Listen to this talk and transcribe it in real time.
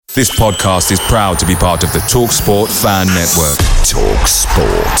This podcast is proud to be part of the TalkSport Fan Network.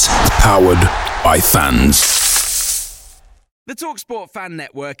 TalkSport. Powered by fans. The TalkSport Fan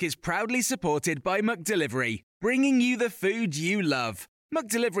Network is proudly supported by McDelivery, bringing you the food you love.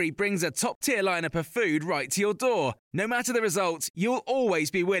 McDelivery brings a top-tier lineup of food right to your door. No matter the result, you'll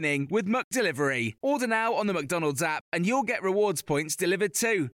always be winning with McDelivery. Order now on the McDonald's app and you'll get rewards points delivered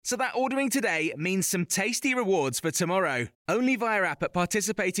too. So that ordering today means some tasty rewards for tomorrow. Only via app at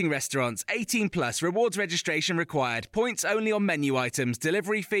participating restaurants. 18 plus. Rewards registration required. Points only on menu items.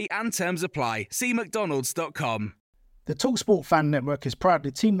 Delivery fee and terms apply. See mcdonalds.com. The TalkSport Fan Network is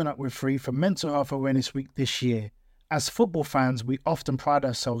proudly teaming up with Free for Mental Health Awareness Week this year. As football fans, we often pride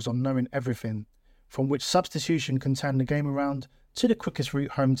ourselves on knowing everything, from which substitution can turn the game around to the quickest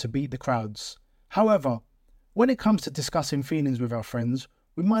route home to beat the crowds. However, when it comes to discussing feelings with our friends,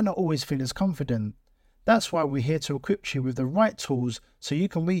 we might not always feel as confident. That's why we're here to equip you with the right tools so you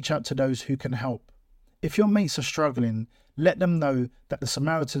can reach out to those who can help. If your mates are struggling, let them know that the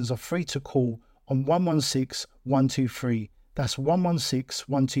Samaritans are free to call on 116 123. That's 116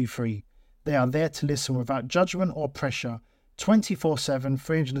 123. They are there to listen without judgment or pressure, 24/7,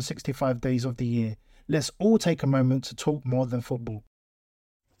 365 days of the year. Let's all take a moment to talk more than football.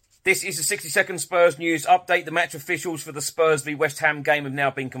 This is the 60-second Spurs news update. The match officials for the Spurs v West Ham game have now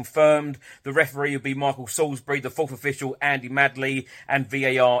been confirmed. The referee will be Michael Salisbury, the fourth official Andy Madley, and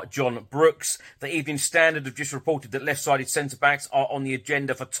VAR John Brooks. The Evening Standard have just reported that left-sided centre-backs are on the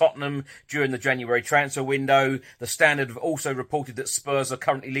agenda for Tottenham during the January transfer window. The Standard have also reported that Spurs are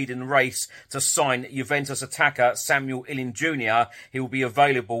currently leading the race to sign Juventus attacker Samuel Illiing-Junior. He will be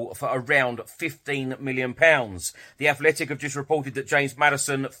available for around £15 million. The Athletic have just reported that James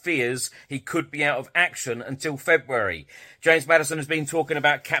Maddison fears he could be out of action until February. James Maddison has been talking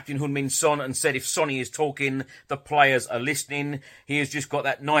about captain Heung-min Son and said if Sonny is talking, the players are listening. He has just got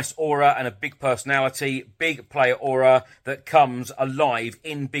that nice aura and a big personality, big player aura that comes alive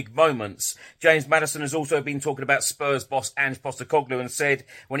in big moments. James Maddison has also been talking about Spurs boss Ange and said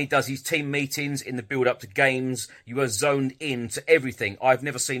when he does his team meetings in the build-up to games, you are zoned in to everything. I've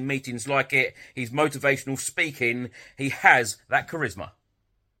never seen meetings like it. He's motivational speaking. He has that charisma.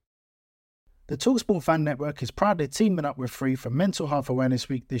 The TalkSport Fan Network is proudly teaming up with Free for Mental Health Awareness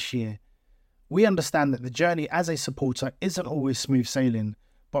Week this year. We understand that the journey as a supporter isn't always smooth sailing,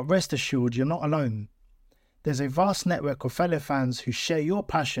 but rest assured you're not alone. There's a vast network of fellow fans who share your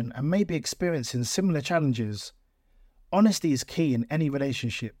passion and may be experiencing similar challenges. Honesty is key in any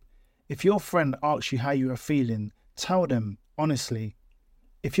relationship. If your friend asks you how you are feeling, tell them honestly.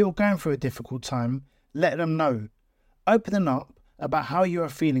 If you're going through a difficult time, let them know. Opening up about how you are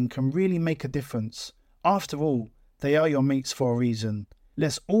feeling can really make a difference. After all, they are your mates for a reason.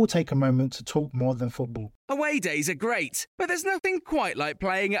 Let's all take a moment to talk more than football. Away days are great, but there's nothing quite like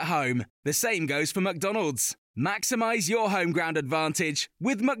playing at home. The same goes for McDonald's. Maximise your home ground advantage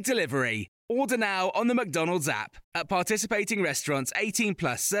with McDelivery. Order now on the McDonald's app. At participating restaurants, 18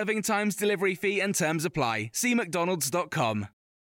 plus, serving times, delivery fee and terms apply. See mcdonalds.com.